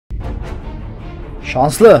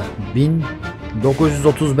Şanslı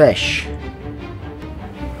 1935.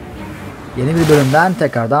 Yeni bir bölümden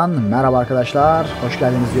tekrardan merhaba arkadaşlar. Hoş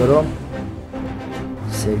geldiniz diyorum.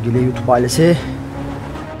 Sevgili YouTube ailesi.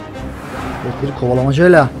 Bir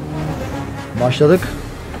kovalamacayla başladık.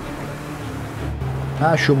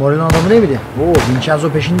 Ha, şu Morello'nun adamı değil miydi? Oo,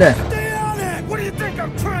 Vincenzo peşinde.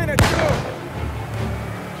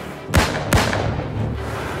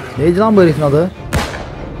 Neydi lan bu herifin adı?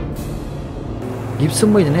 Gibson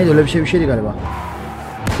mıydı? Neydi? Öyle bir şeydi galiba.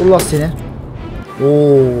 Allah seni.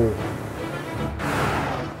 Oo.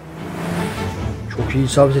 Çok iyi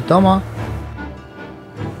isabet etti ama.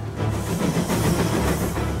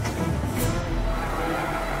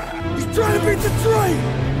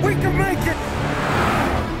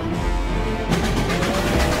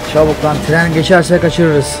 Çabuk lan, tren geçerse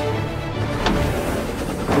kaçırırız.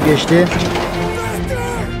 Bu geçti.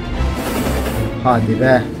 Hadi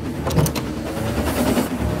be.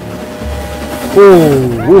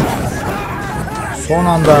 Oo, son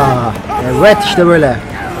anda. Evet, işte böyle.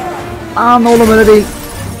 Aman oğlum, öyle değil.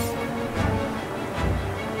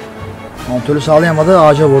 Kontrolü sağlayamadı,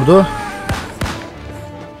 ağaca vurdu.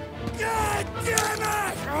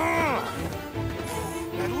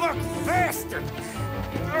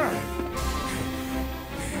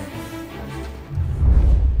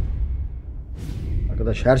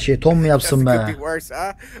 Arkadaş, her şeyi Tom mu yapsın be?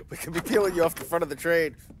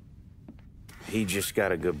 He just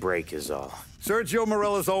got a good break is all. Sergio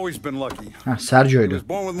Morello's always been lucky. Sergio'ydu. He was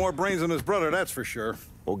born with more brains than his brother, that's for sure.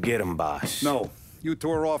 We'll get him, boss. No, you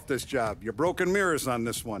tore off this job. You're broken mirrors on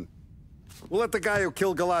this one. We'll let the guy who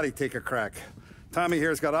killed Galati take a crack. Tommy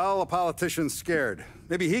here's got all the politicians scared.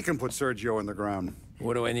 Maybe he can put Sergio in the ground.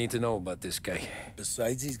 What do I need to know about this guy?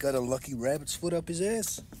 Besides, he's got a lucky rabbit's foot up his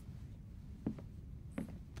ass.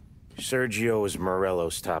 Sergio is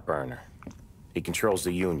Morello's top earner. He controls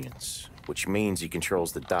the unions, which means he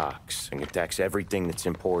controls the docks and attacks everything that's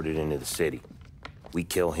imported into the city. We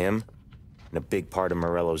kill him, and a big part of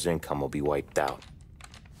Morello's income will be wiped out.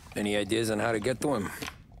 Any ideas on how to get to him?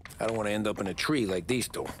 I don't want to end up in a tree like these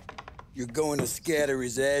two. You're going to scatter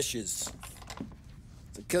his ashes.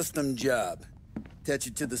 It's a custom job. Attach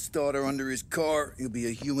it to the starter under his car. He'll be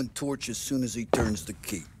a human torch as soon as he turns the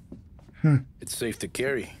key. It's safe to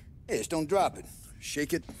carry. Yeah, just don't drop it.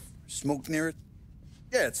 Shake it, smoke near it.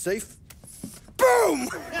 Yeah, it's safe. Boom!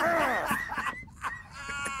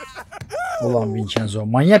 Ulan Vincenzo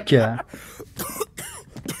manyak ya.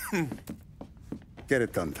 Get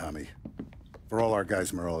it done, Tommy. For all our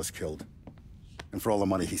guys Morello's killed. And for all the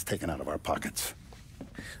money he's taken out of our pockets.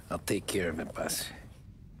 I'll take care of it, boss.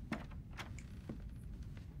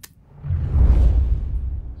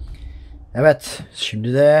 Evet,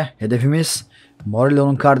 şimdi de hedefimiz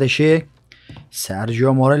Morello'nun kardeşi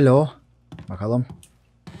Sergio Morello. Bakalım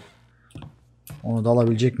onu da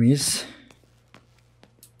alabilecek miyiz?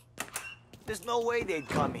 There's no way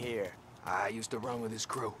they'd come here. I used to run with his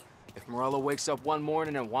crew. If Morello wakes up one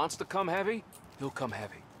morning and wants to come heavy, he'll come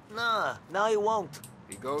heavy. Nah, no he won't.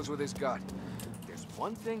 He goes with his gut. There's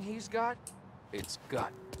one thing he's got, it's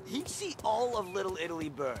gut. He'd see all of Little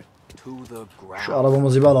Italy burn. To the ground. Şu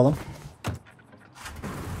arabamızı bir alalım.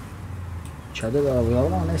 İçeride bir arabayı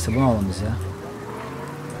alalım ama neyse, bunu alalım biz ya.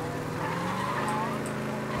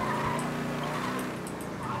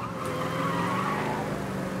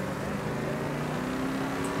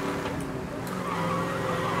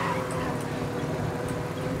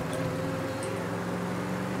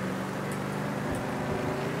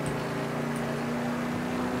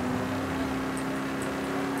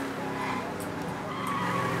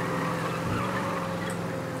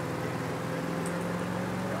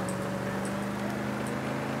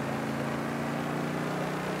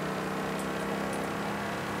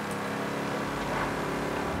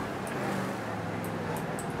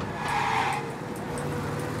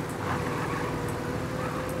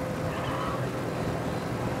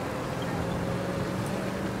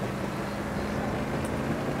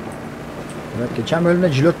 Evet, geçen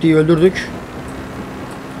bölümde Cilotti'yi öldürdük.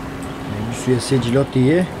 Meclis üyesi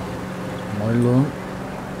Cilotti'yi, Morello'nun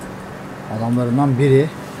adamlarından biri,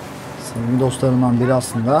 samimi dostlarından biri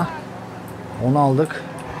aslında. Onu aldık.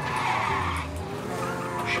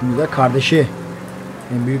 Şimdi de kardeşi.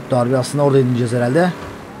 En büyük darbe aslında orada edineceğiz herhalde.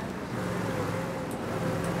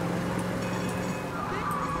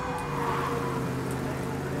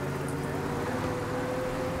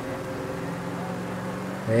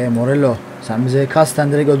 Morello, sen bize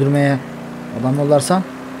kasten direkt öldürmeye adam yollarsan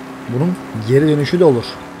bunun geri dönüşü de olur.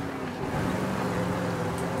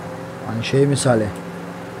 Hani şey misali.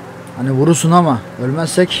 Hani vurursun ama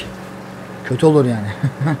ölmezsek kötü olur yani.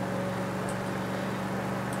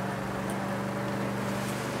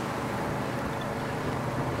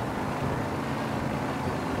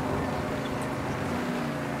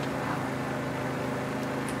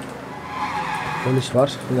 Polis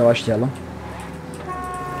var. Bir de başlayalım.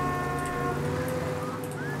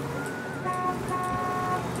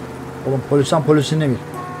 Oğlum polisten polisin ne bil.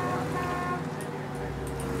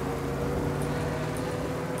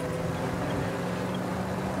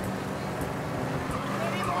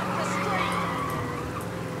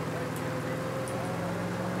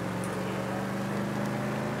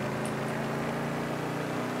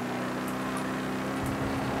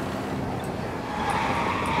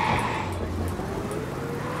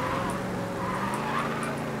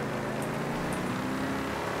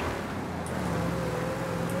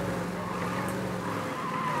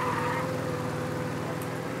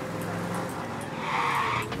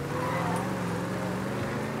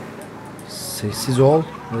 Sessiz ol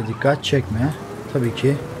ve dikkat çekme. Tabii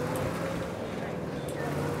ki.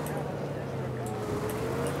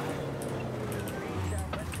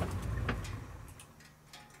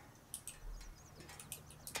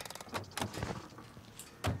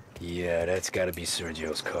 Yeah, that's gotta be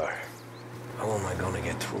Sergio's car. How am I gonna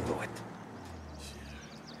get through to it?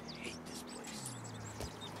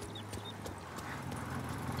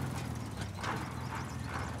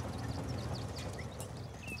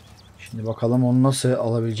 Şimdi bakalım onu nasıl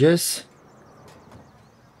alabileceğiz.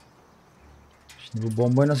 Şimdi bu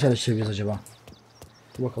bombayı nasıl yerleştireceğiz acaba?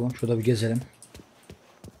 Dur bakalım, şurada bir gezelim.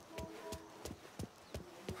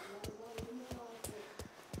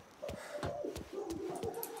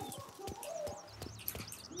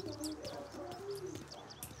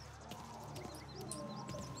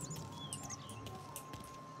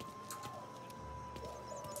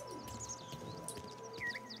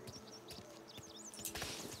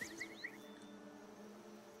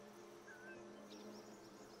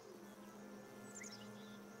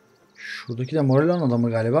 Şuradaki de Morello'nun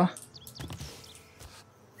adamı galiba.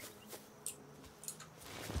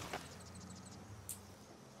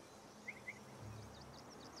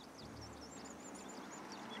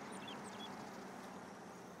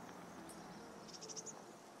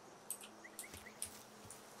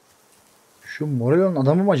 Şu Morello'nun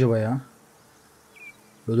adamı mı acaba ya?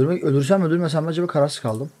 Öldürsem öldürmesem acaba kararsız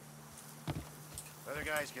kaldım.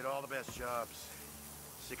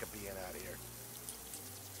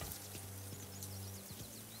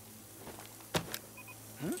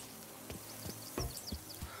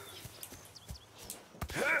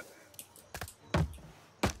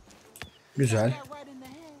 Güzel.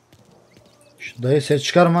 Şu dayı ses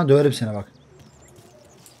çıkarma, döverim seni bak.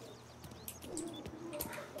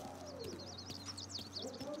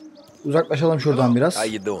 Uzaklaşalım şuradan biraz.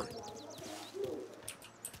 How you doing?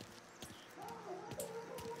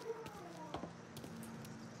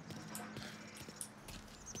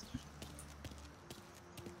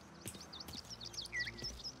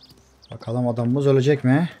 Bakalım adamımız ölecek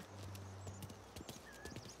mi?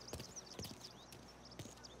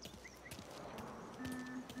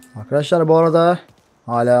 Arkadaşlar bu arada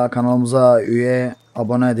hala kanalımıza üye,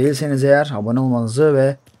 abone değilseniz eğer abone olmanızı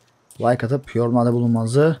ve like atıp yorumlarda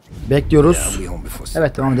bulunmanızı bekliyoruz.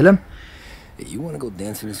 Evet, devam edelim. Hey, you wanna go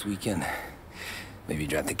dancing this weekend? Maybe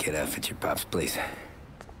drop the kid off at your pop's place.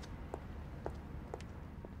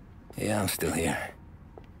 Yeah, I'm still here.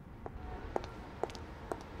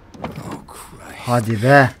 Oh Christ. Hadi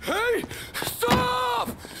be. Hey, stop!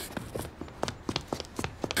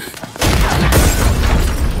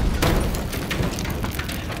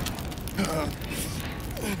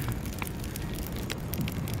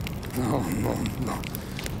 No, no, no.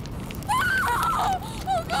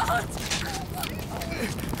 Oh God!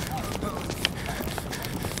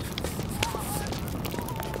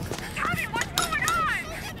 Tommy, what's going on?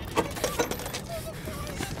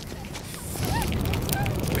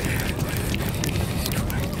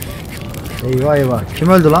 Eyvah eyvah. Kim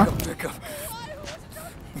öldü lan?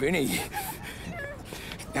 Vinny.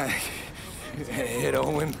 It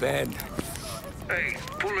all went bad. Hey,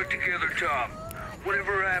 pull it together, Tom.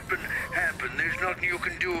 Whatever happened, happened. There's nothing you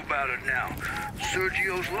can do about it now.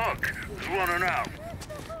 Sergio's luck is running out.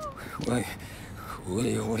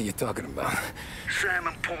 What are you talking about? Sam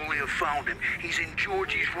and Paulie have found him. He's in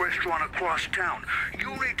Georgie's restaurant across town.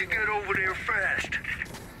 You need to get over there fast.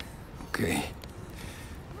 Okay.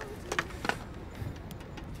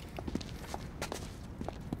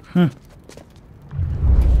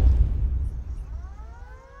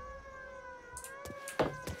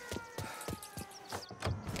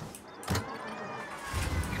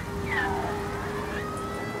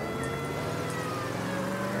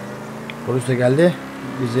 Polis de geldi.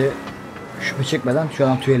 Bizi şüphe çekmeden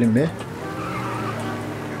şuradan tüyelim bir.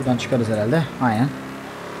 Şuradan çıkarız herhalde. Aynen.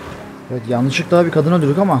 Evet, yanlışlıkla bir kadın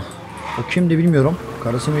öldürdük ama o kimdi bilmiyorum.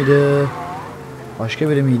 Karısı mıydı? Başka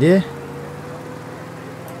biri miydi?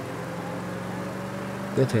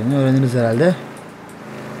 Detayını öğreniriz herhalde.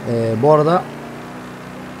 Bu arada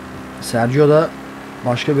Sergio da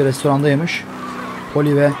başka bir restorandaymış.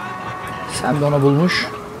 Poli ve Sam de onu bulmuş.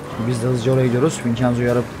 Biz de hızlıca oraya gidiyoruz.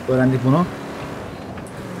 Vincenzo'yu arayıp öğrendik bunu.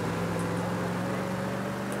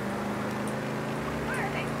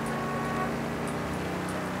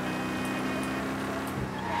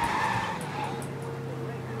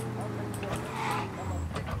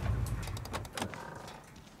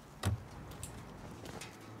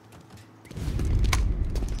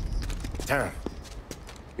 Tom,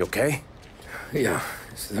 you okay? Yeah,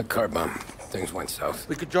 this is a car bomb. Things went south.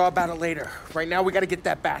 We could draw about it later. Right now, we gotta get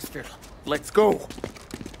that bastard. Let's go.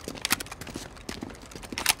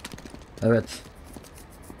 Evet.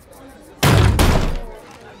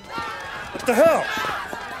 What the hell?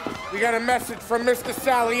 We got a message from Mr.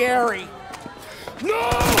 Salieri. No!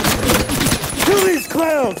 Kill these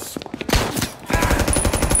clowns!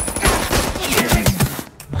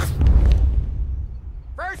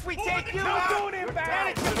 First we take you out. Then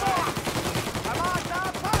it's your boss. Come on,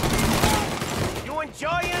 Tom. You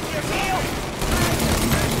enjoying your meal?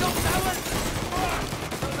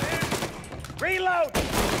 Reload.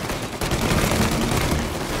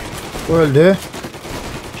 Bu öldü.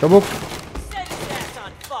 Çabuk. Set his ass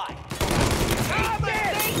on fire.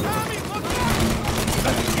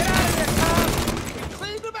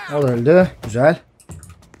 O da öldü. Güzel.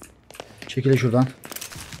 Çekil şuradan.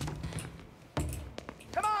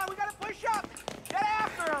 Come on, we gotta push up. Get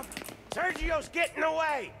after him. Sergio's getting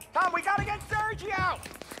away. Tom, we gotta get Sergio.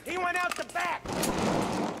 He went out the back.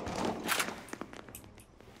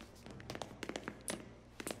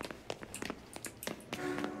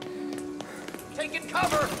 Taking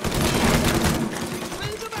cover.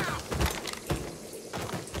 Clean them out.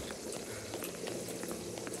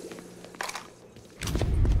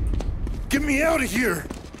 Get me out of here!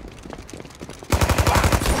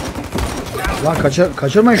 Lan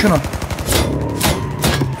kaçırmayın şunu.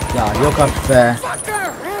 Ya yok artık be.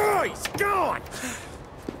 Fucker! Oh, he's gone!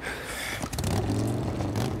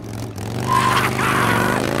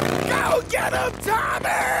 Go get him,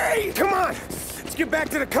 Tommy! Come on! Let's get back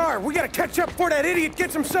to the car. We gotta catch up before that idiot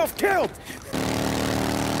gets himself killed.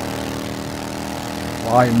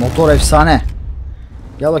 Vay motor efsane.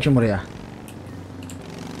 Gel bakayım buraya.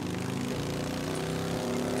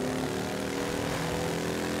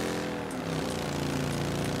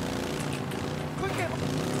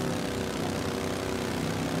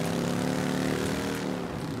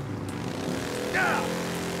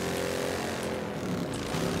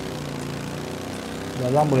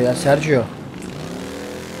 Gel lan buraya Sergio.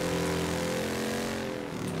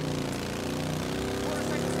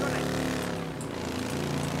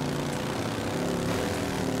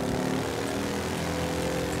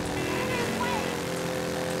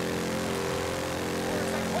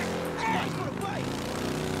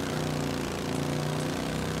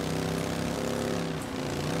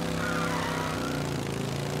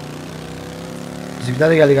 Bizimkiler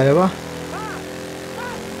de geldi galiba.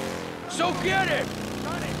 So get it!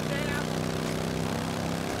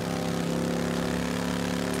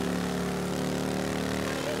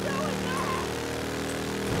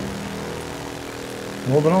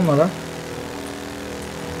 Ne oldu lan onlara?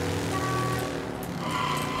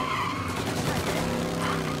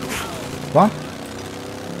 Lan.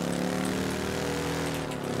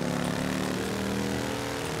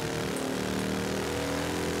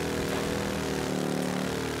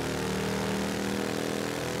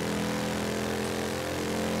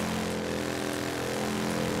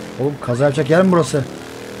 Oğlum kaza yapacak yer mi burası?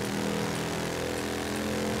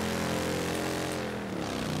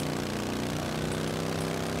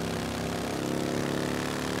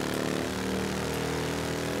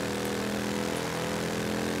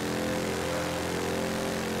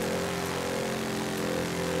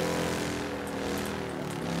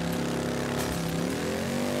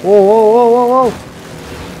 Oh.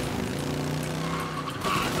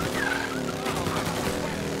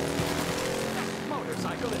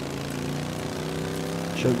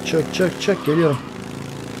 Çök geliyorum.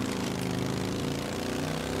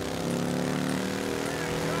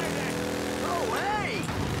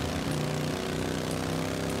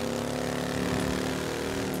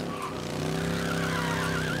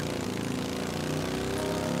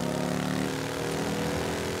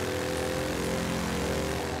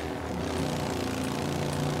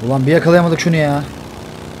 Ulan bir yakalayamadık şunu ya.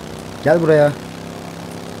 Gel buraya.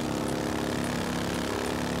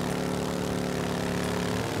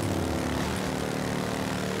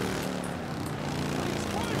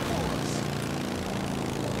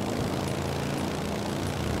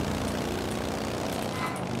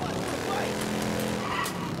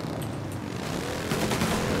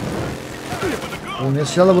 Oğlum ne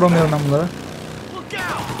silahla vuramıyorum ben bunları.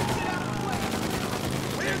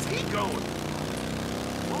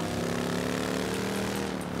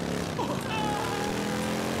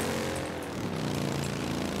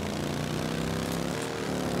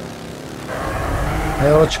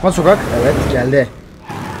 Hey, orada çıkma sokak. Evet, geldi.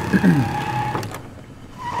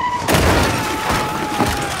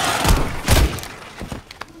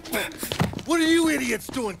 What are you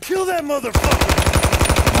idiots doing? Kill that motherfucker!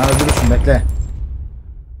 Ha, öldürürsün, bekle.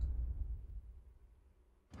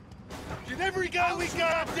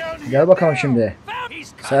 Gel bakalım şimdi.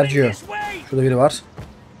 Sergio. Şurada biri var.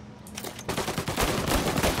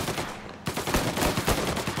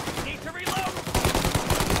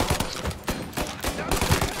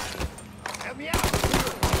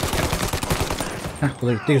 Heh, bu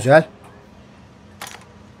da gitti, güzel.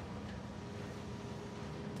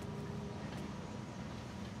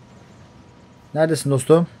 Neredesin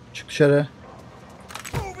dostum? Çık dışarı.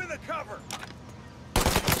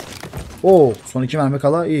 Oo, son 2 mermi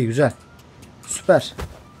kala. İyi, güzel. Süper.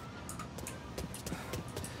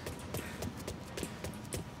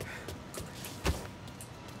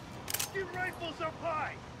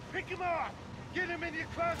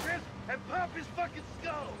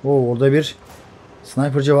 Oo, orada bir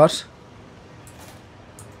sniperci var.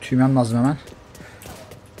 Tüymem lazım hemen.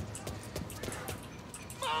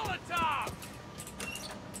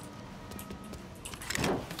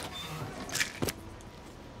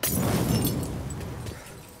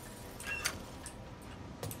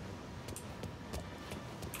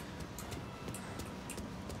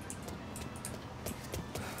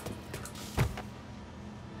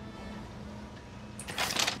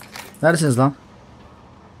 Neredesiniz lan?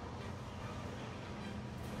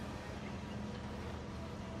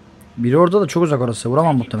 Biri orada da çok uzak orası.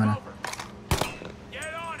 Vuramam muhtemelen.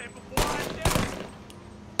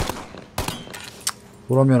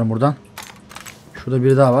 Vuramıyorum buradan. Şurada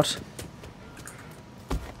biri daha var.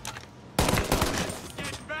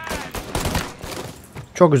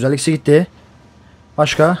 Çok güzel. İkisi gitti.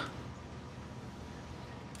 Başka?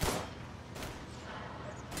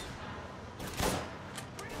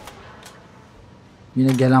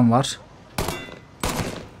 Yine gelen var.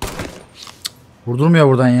 Vurdurmuyor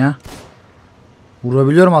buradan ya.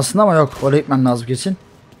 Vurabiliyorum aslında ama yok. Oraya gitmem lazım kesin.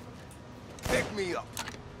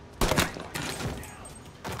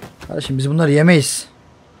 Kardeşim biz bunları yemeyiz.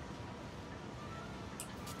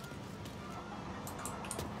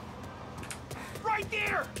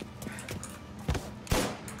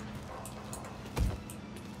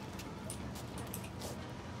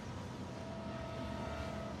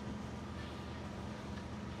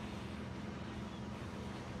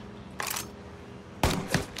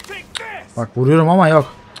 Bak vuruyorum ama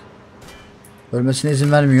yok. Ölmesine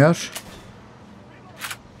izin vermiyor.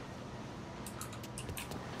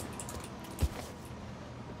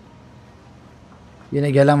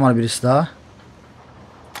 Yine gelen var birisi daha.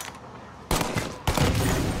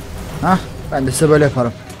 Hah, ben de size böyle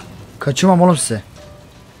yaparım. Kaçırmam oğlum size.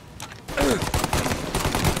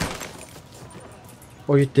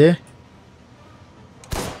 O gitti.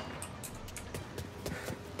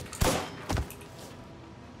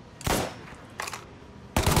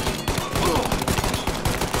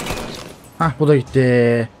 Hah, bu da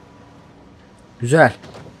gitti. Güzel.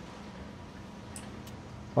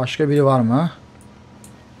 Başka biri var mı?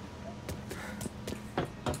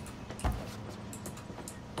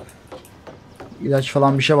 İlaç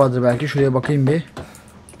falan bir şey vardır belki. Şuraya bakayım bir.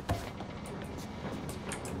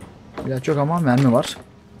 İlaç yok ama mermi var.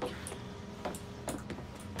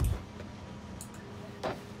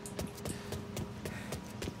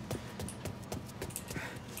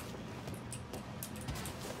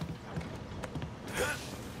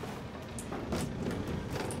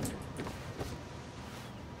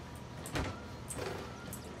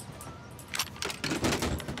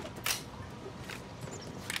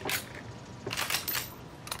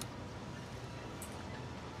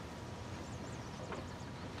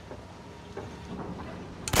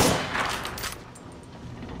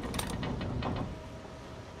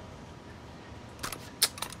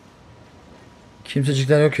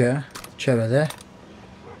 Kimsecikler yok ya çevrede.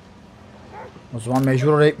 O zaman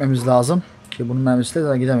mecbur oraya gitmemiz lazım. Ki bunun mermisiyle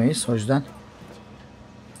de gidemeyiz. O yüzden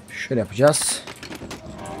şöyle yapacağız.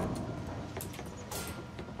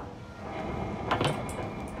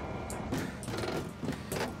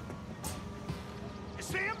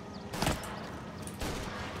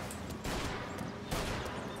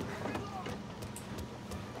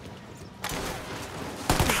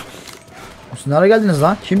 Siz nereye geldiniz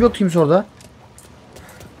lan? Kim yok kimse orada?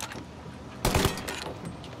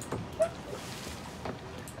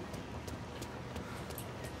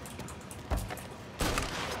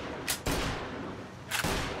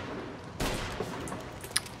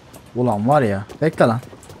 Ulan var ya. Bekle lan.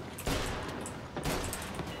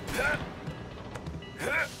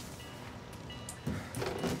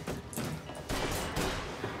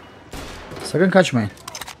 Sakın kaçmayın.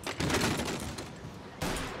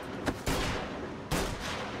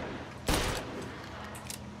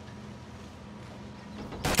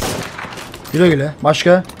 Güle güle.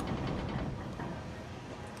 Başka?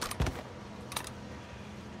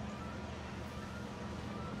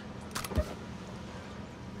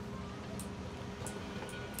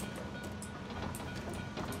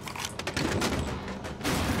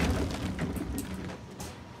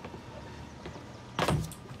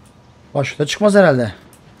 Başka da çıkmaz herhalde.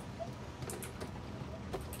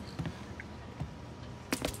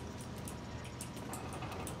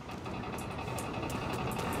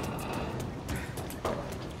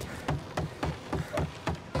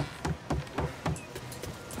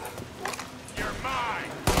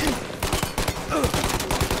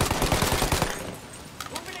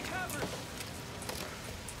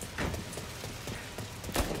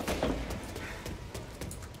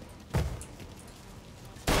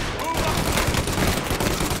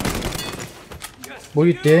 Bu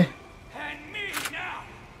gitti.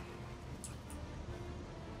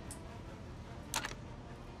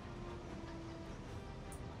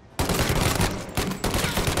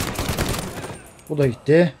 Bu da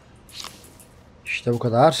gitti. İşte bu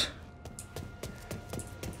kadar.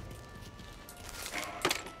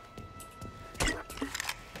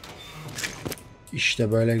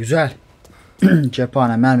 İşte böyle güzel.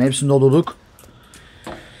 Cephane, mermi hepsini doldurduk.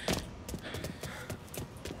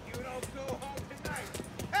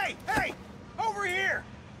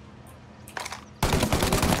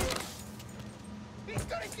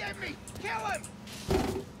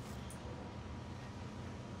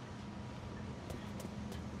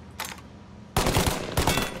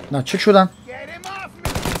 Lan çık şuradan.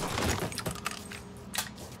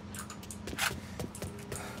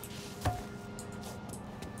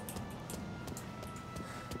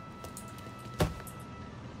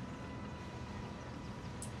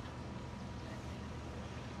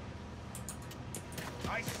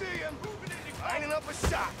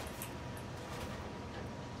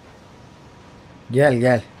 Gel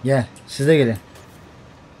gel gel. Siz de gelin.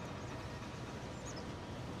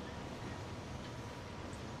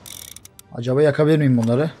 Acaba yakabilir miyim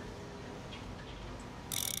bunları?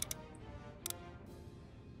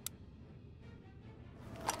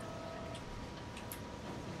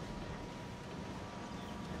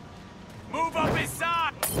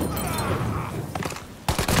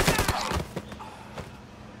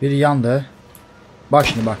 Biri yandı. Bak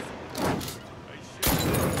şimdi bak.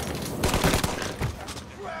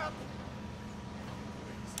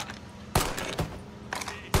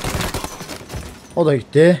 O da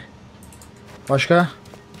gitti. Başka?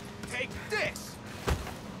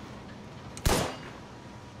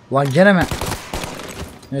 Lan gene mi?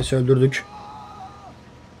 Neyse öldürdük.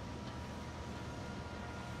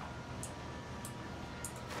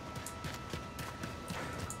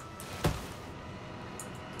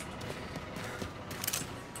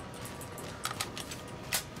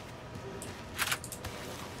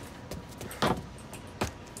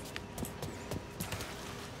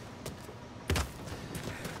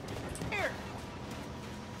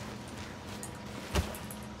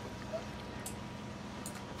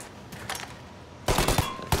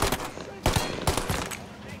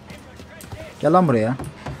 Gel lan buraya.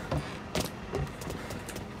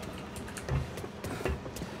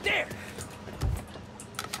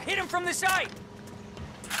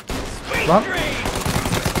 Lan.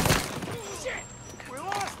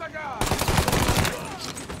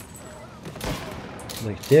 Bu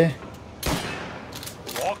da gitti.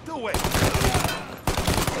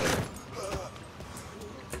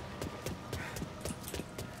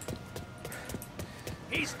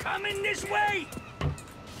 He's coming this way.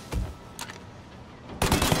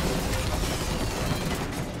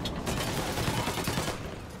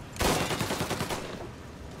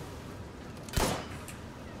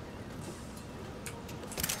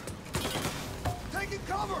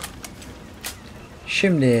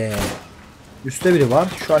 Şimdi üstte biri var.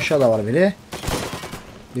 Şu aşağıda var biri.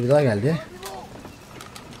 Biri daha geldi.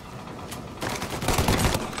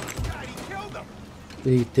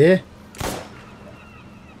 Biri gitti.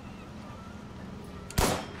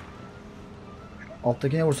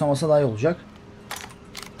 Alttakine vursam olsa daha iyi olacak.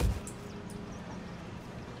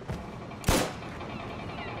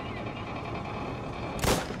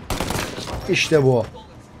 İşte bu.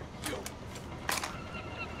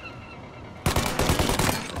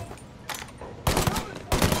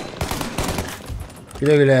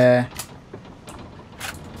 Güle güle.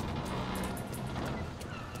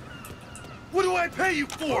 pay you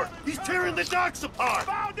for it. He's tearing the docks apart.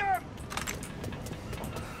 Found him!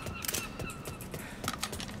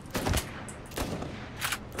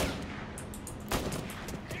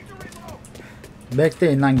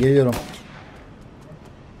 Bekleyin lan, geliyorum.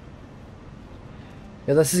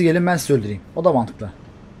 Ya da siz gelin, ben sizi öldüreyim. O da mantıklı.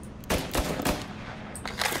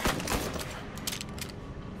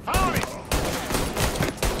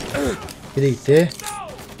 Biri gitti.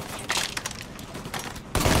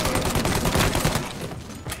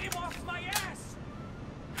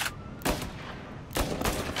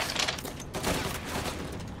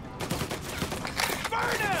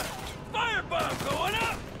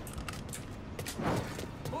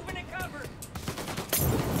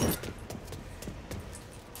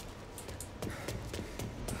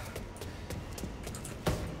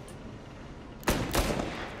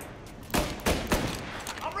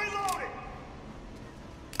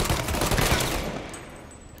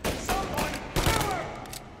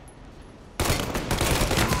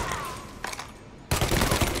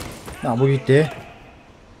 Ya bu gitti.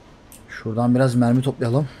 Şuradan biraz mermi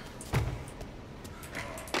toplayalım.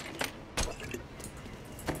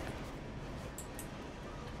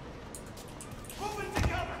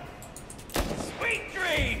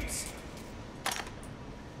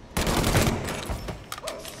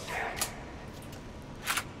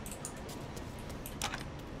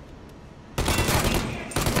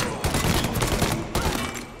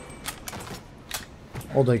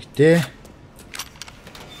 O da gitti.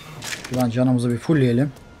 Şuradan canımızı bir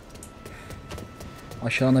fullleyelim.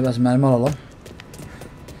 Aşağıda biraz mermi alalım.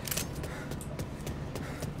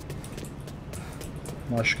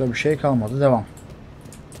 Başka bir şey kalmadı. Devam.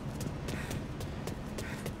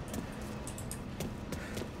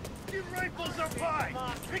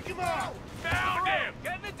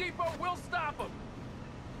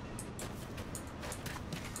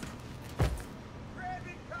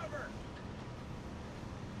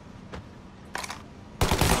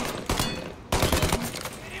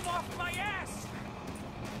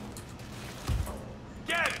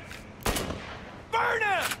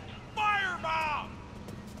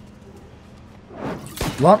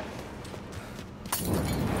 Lan.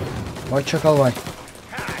 Vay çakal vay.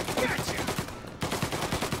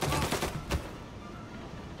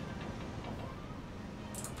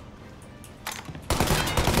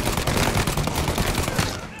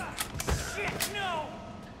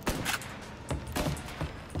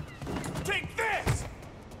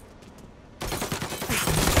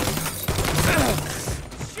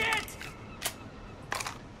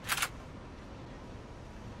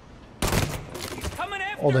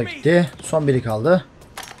 O da gitti. Son biri kaldı.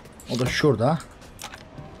 O da şurada.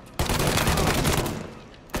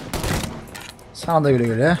 Sana da güle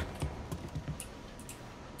güle.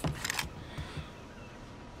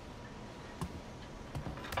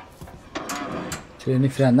 Treni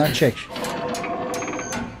frenden çek.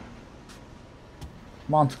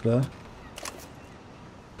 Mantıklı.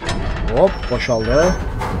 Hop, boşaldı.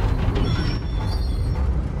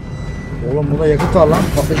 Oğlum buna yakıt var lan,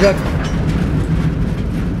 patlayacak.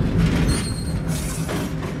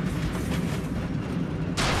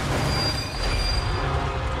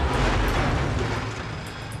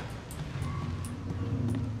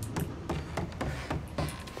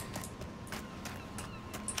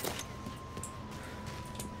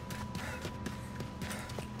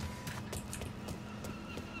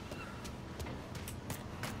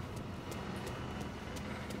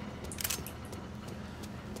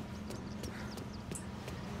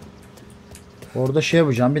 Orada şey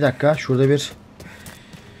yapacağım. Bir dakika. Şurada bir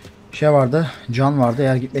şey vardı. Can vardı.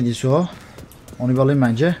 Eğer gitmediyse o. Onu bir alayım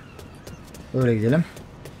bence. Öyle gidelim.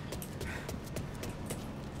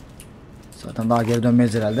 Zaten daha geri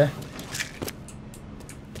dönmeyiz herhalde.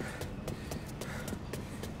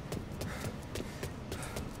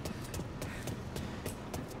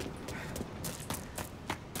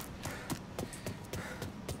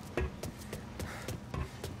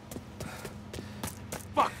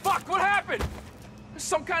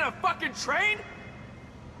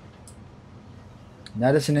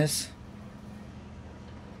 Neredesiniz?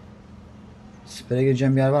 Sipere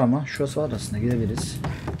gireceğim bir yer var ama şurası var aslında, gidebiliriz.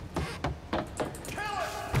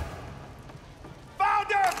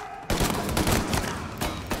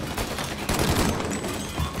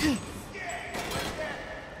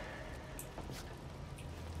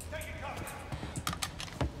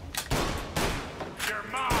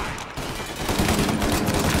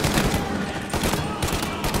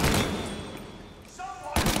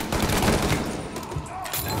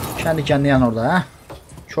 Kendi kendine yan orada ha.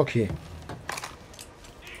 Çok iyi.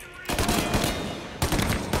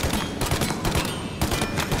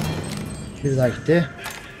 Bir daha gitti.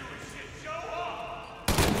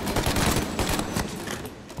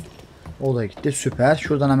 O da gitti. Süper.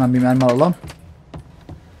 Şuradan hemen bir mermi alalım.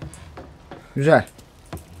 Güzel.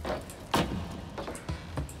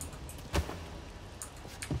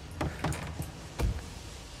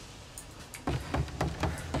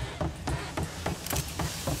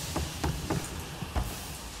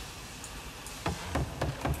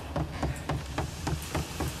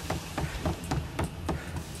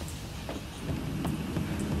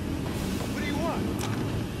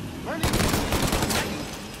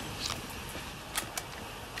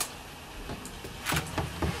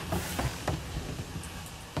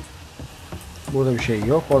 Burada bir şey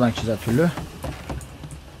yok. Oradan gideceğiz her türlü.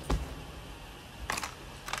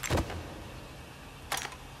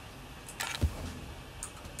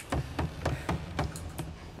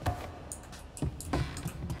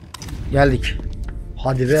 Geldik.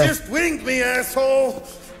 Hadi be. Just winged me, asshole.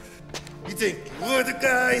 You think you're the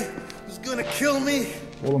guy who's gonna kill me?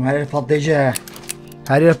 Oğlum her yer patlayıcı.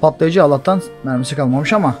 Her yer patlayıcı. Allah'tan mermisi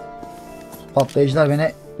kalmamış ama patlayıcılar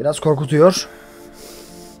beni biraz korkutuyor.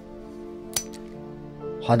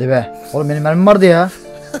 Hadi be. Oğlum benim mermim vardı ya.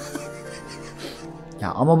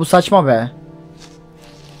 Ya ama bu saçma be.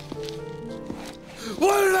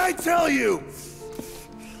 What did I tell you?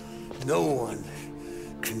 No one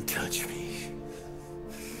can touch me.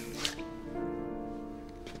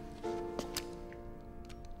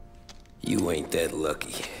 You ain't that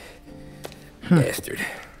lucky. Bastard.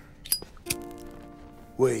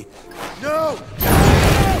 Wait. No!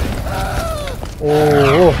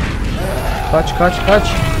 Oo. Kaç kaç kaç.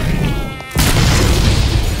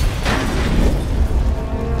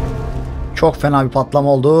 Çok fena bir patlama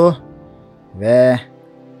oldu. Ve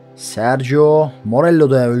Sergio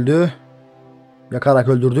Morello da öldü. Yakarak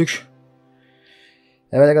öldürdük.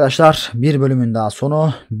 Evet arkadaşlar, bir bölümün daha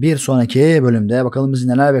sonu. Bir sonraki bölümde bakalım bizi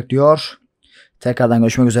neler bekliyor. Tekrardan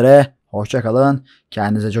görüşmek üzere. Hoşça kalın.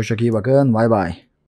 Kendinize çok çok iyi bakın. Bay bay.